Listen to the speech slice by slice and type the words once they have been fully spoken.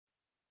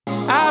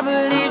I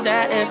believe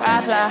that if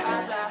I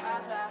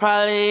fly,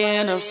 probably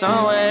end up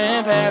somewhere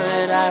in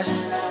paradise.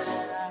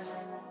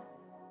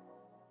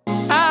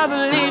 I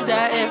believe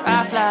that if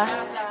I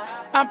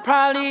fly, I'll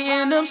probably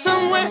end up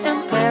somewhere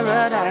in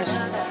paradise.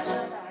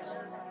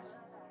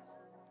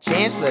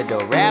 Chancellor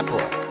the rapper,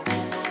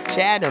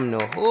 Chatham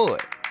the hood,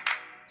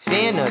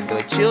 Santa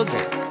the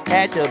children,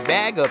 had to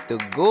bag up the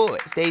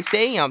goods. They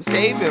say I'm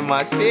saving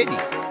my city,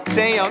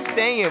 say I'm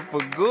staying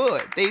for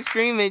good. They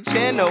screaming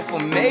Chano for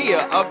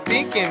mayor, I'm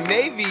thinking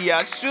maybe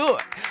I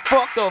should.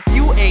 Fucked a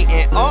few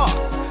A&Rs,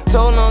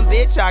 told them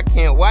bitch I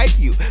can't wipe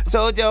you.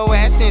 Told your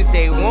ass since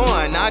day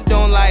one, I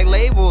don't like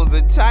labels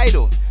or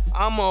titles.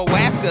 I'm a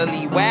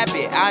rascally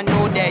wabbit, I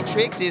know that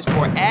tricks is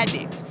for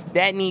addicts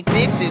that need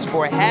fixes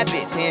for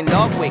habits, in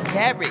love with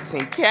carrots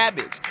and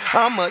cabbage.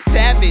 I'm a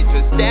savage,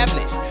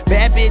 established,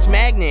 bad bitch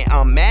magnet,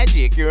 I'm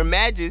magic. Your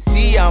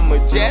majesty, I'm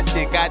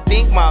majestic. I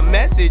think my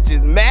message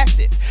is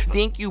massive.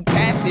 Think you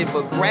passive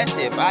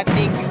aggressive, I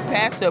think you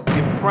passed up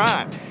your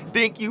prime.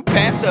 Think you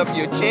passed up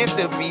your chance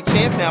to be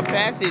chance, now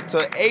pass it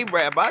to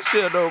A-Rap. I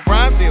should've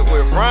rhymed it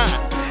with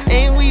rhyme.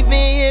 Ain't we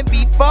been here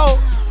before?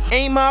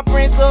 Ain't my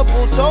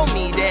principal told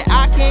me that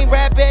I can't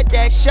rap at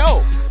that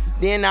show?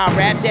 Then I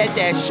rapped at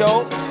that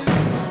show.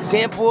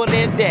 Simple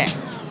as that.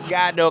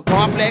 Got a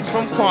complex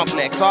from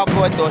complex, all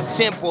for the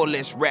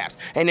simplest raps.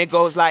 And it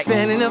goes like,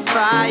 fanning the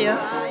fire,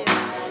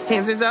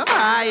 hands is up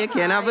higher,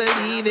 can I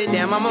believe it?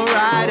 Damn, I'm a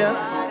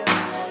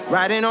rider.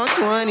 Riding on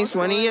 20s,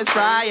 20 years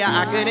prior,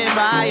 I couldn't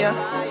buy her.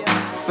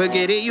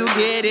 Forget it, you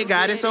get it,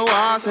 God is so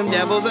awesome,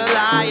 devil's a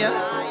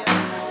liar.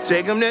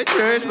 Take him to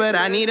church, but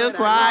I need a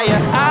choir.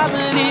 I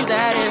believe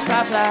that if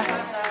I fly,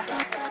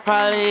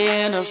 probably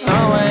end up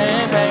somewhere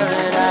in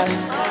paradise.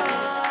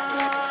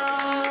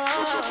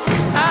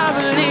 I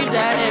believe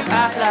that if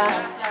I fly,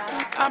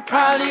 I'll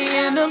probably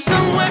end up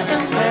somewhere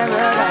in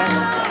paradise.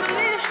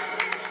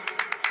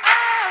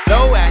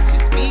 Blow at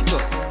your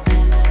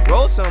speakers,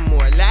 roll some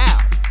more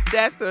loud.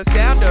 That's the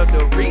sound of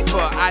the reefer.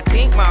 I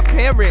think my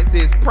parents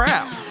is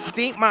proud.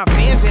 Think my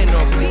fans in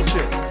the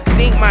bleachers.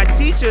 Think my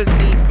teachers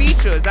need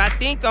features. I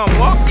think I'm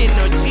walking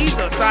to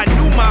Jesus. I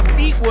knew my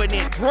feet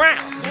wouldn't drown.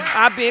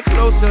 I've been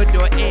close to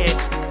the edge.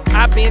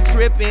 I've been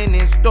tripping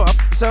and stuff.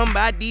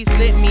 Somebody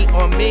slip me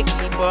or make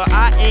me, but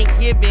I ain't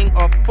giving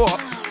a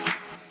fuck.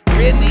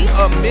 Really?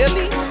 A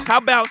milli? How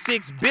about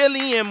 6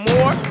 billion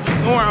more?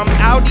 Or I'm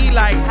outie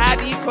like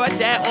Hottie, cut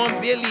that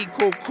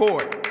umbilical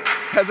cord.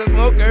 Cause I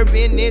smoke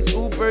urban, it's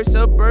uber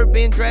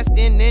suburban, dressed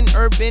in an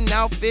urban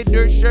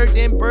outfitter shirt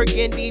and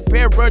burgundy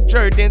pair of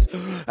Jordans.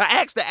 I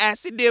asked the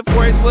acid if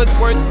words was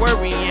worth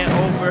worrying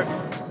over.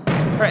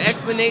 Her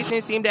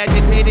explanation seemed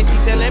agitated. She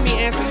said, let me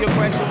answer your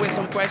question with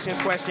some questions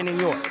questioning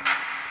yours.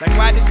 Like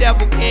why the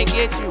devil can't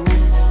get you,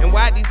 and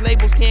why these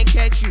labels can't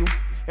catch you,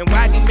 and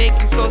why he make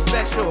you so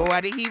special,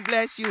 why did he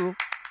bless you?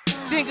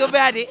 Think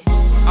about it.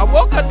 I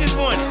woke up this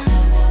morning.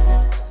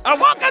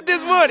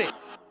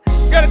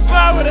 Got a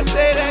smile when I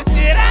say that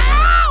shit.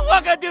 I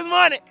woke up this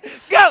morning.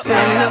 Go!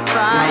 Fanning the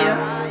fire,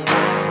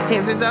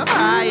 hands is up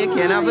higher,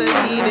 can I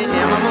believe it?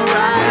 Damn, I'm a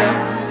rider.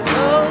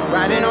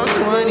 Riding on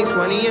 20s,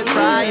 20 years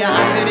prior,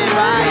 I couldn't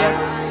buy her.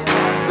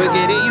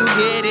 Forget it, you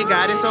get it,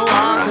 God is so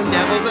awesome,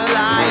 devil's a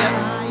liar.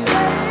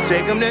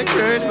 Take him to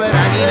church, but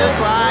I need a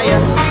choir.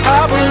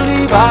 I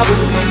believe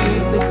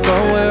that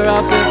somewhere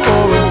out there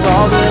for us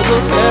all there's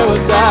a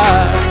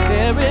paradise.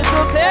 There is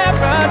a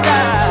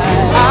paradise.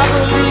 I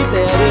believe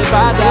that if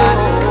I die,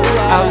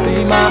 I'll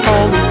see my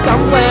homie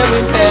somewhere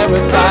in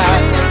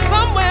paradise.